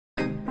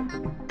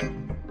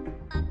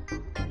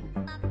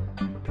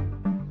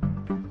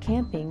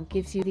Camping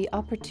gives you the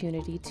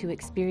opportunity to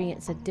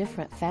experience a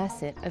different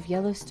facet of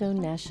Yellowstone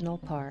National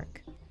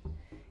Park.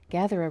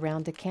 Gather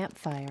around a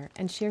campfire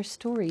and share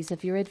stories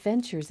of your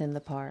adventures in the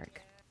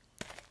park.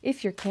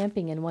 If you're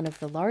camping in one of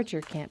the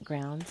larger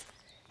campgrounds,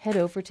 head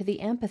over to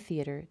the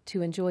amphitheater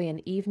to enjoy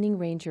an evening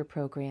ranger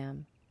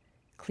program.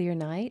 Clear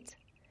night?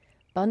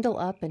 Bundle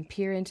up and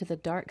peer into the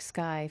dark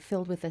sky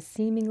filled with a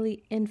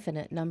seemingly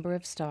infinite number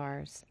of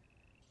stars.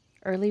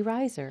 Early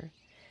riser?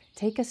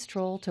 Take a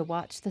stroll to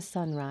watch the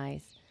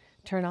sunrise.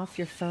 Turn off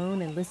your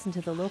phone and listen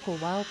to the local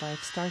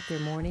wildlife start their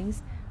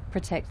mornings,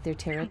 protect their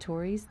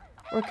territories,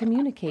 or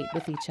communicate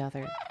with each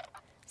other.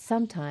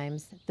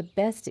 Sometimes the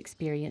best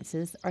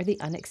experiences are the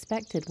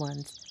unexpected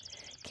ones.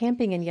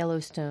 Camping in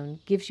Yellowstone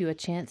gives you a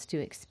chance to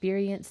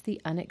experience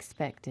the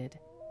unexpected.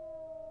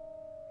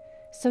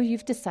 So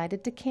you've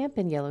decided to camp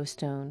in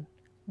Yellowstone.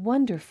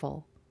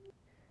 Wonderful!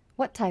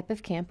 What type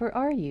of camper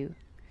are you?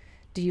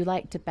 Do you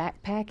like to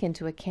backpack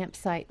into a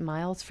campsite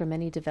miles from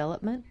any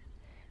development?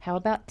 How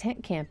about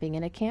tent camping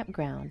in a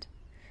campground?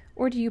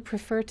 Or do you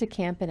prefer to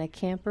camp in a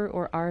camper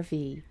or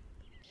RV?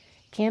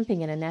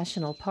 Camping in a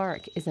national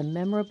park is a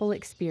memorable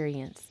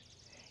experience.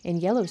 In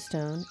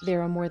Yellowstone,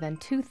 there are more than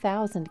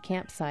 2,000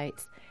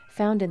 campsites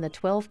found in the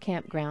 12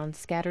 campgrounds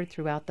scattered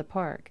throughout the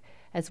park,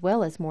 as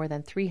well as more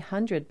than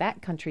 300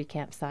 backcountry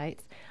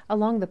campsites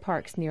along the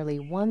park's nearly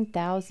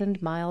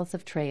 1,000 miles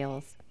of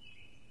trails.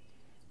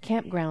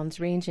 Campgrounds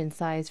range in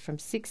size from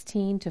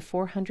 16 to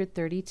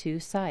 432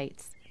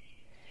 sites.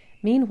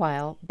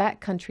 Meanwhile,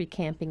 backcountry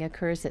camping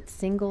occurs at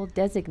single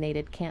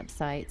designated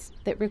campsites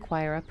that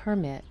require a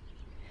permit.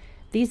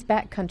 These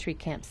backcountry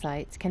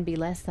campsites can be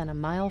less than a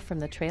mile from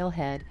the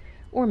trailhead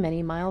or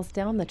many miles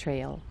down the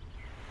trail.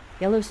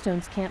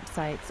 Yellowstone's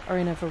campsites are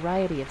in a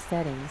variety of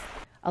settings,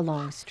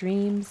 along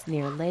streams,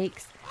 near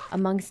lakes,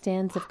 among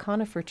stands of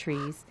conifer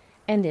trees,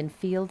 and in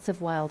fields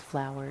of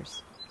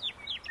wildflowers.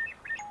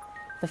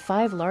 The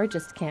 5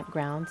 largest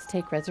campgrounds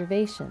take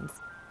reservations.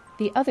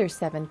 The other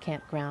 7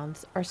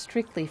 campgrounds are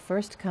strictly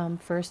first-come,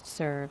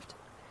 first-served.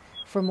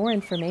 For more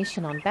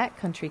information on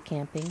backcountry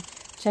camping,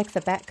 check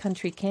the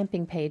backcountry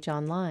camping page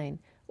online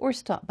or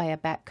stop by a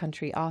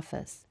backcountry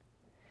office.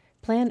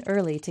 Plan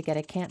early to get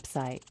a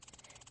campsite.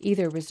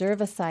 Either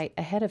reserve a site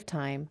ahead of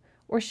time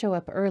or show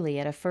up early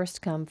at a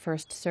first-come,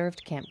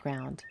 first-served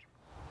campground.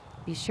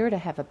 Be sure to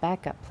have a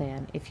backup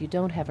plan if you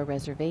don't have a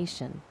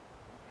reservation.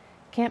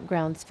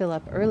 Campgrounds fill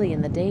up early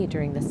in the day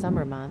during the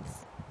summer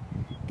months.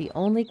 The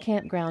only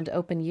campground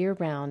open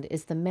year-round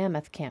is the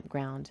Mammoth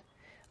Campground,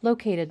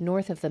 located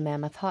north of the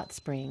Mammoth Hot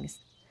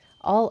Springs.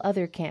 All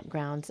other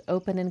campgrounds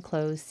open and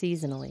close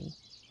seasonally.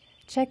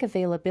 Check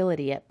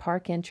availability at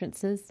park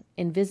entrances,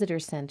 in visitor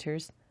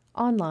centers,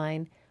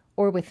 online,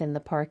 or within the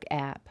park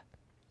app.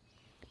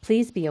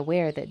 Please be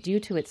aware that due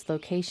to its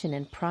location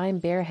in prime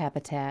bear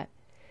habitat,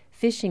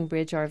 Fishing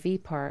Bridge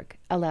RV Park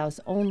allows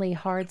only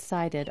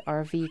hard-sided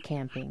RV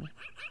camping.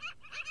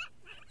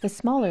 The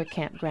smaller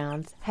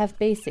campgrounds have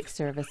basic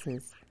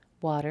services: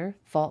 water,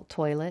 vault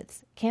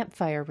toilets,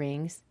 campfire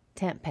rings,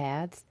 tent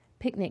pads,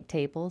 picnic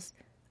tables,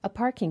 a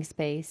parking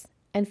space,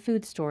 and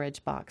food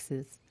storage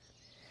boxes.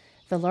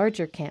 The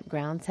larger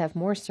campgrounds have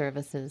more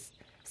services,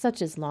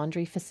 such as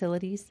laundry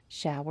facilities,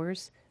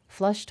 showers,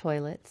 flush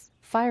toilets,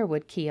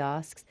 firewood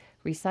kiosks,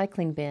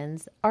 recycling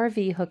bins,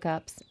 RV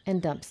hookups,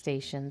 and dump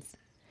stations.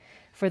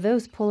 For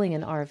those pulling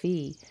an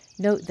RV,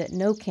 note that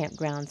no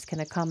campgrounds can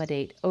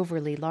accommodate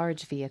overly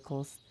large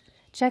vehicles.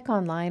 Check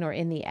online or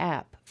in the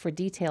app for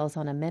details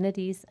on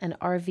amenities and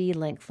RV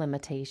length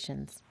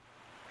limitations.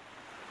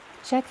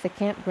 Check the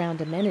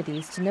campground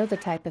amenities to know the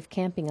type of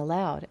camping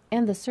allowed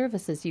and the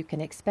services you can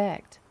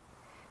expect.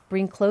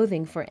 Bring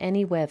clothing for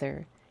any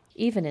weather.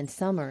 Even in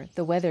summer,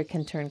 the weather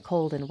can turn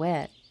cold and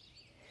wet.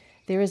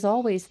 There is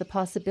always the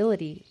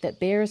possibility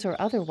that bears or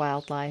other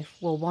wildlife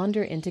will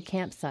wander into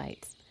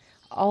campsites.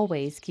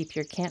 Always keep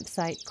your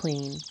campsite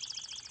clean.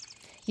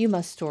 You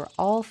must store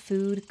all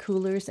food,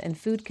 coolers, and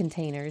food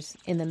containers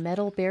in the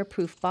metal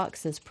bear-proof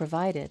boxes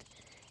provided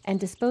and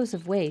dispose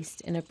of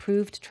waste in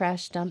approved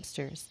trash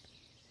dumpsters.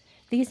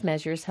 These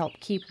measures help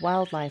keep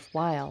wildlife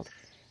wild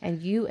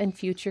and you and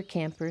future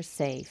campers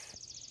safe.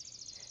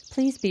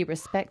 Please be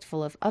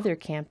respectful of other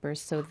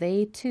campers so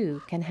they,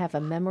 too, can have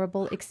a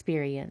memorable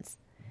experience.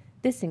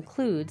 This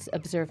includes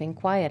observing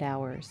quiet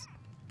hours.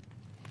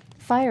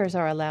 Fires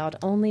are allowed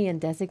only in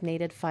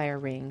designated fire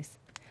rings.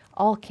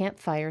 All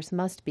campfires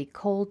must be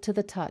cold to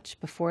the touch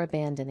before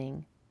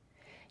abandoning.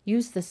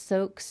 Use the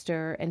soak,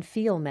 stir, and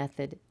feel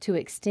method to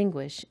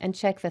extinguish and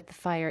check that the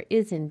fire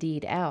is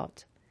indeed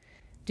out.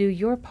 Do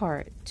your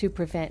part to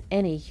prevent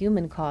any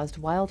human-caused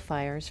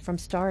wildfires from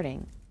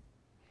starting.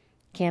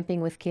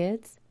 Camping with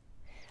kids?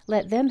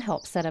 Let them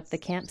help set up the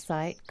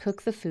campsite,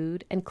 cook the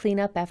food, and clean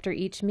up after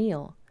each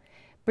meal.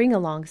 Bring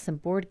along some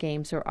board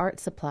games or art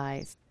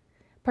supplies.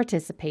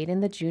 Participate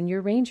in the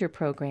Junior Ranger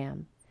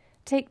program.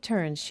 Take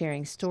turns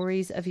sharing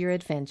stories of your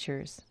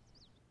adventures.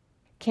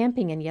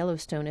 Camping in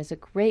Yellowstone is a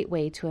great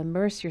way to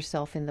immerse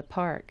yourself in the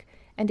park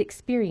and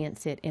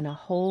experience it in a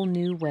whole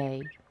new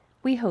way.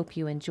 We hope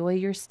you enjoy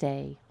your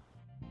stay.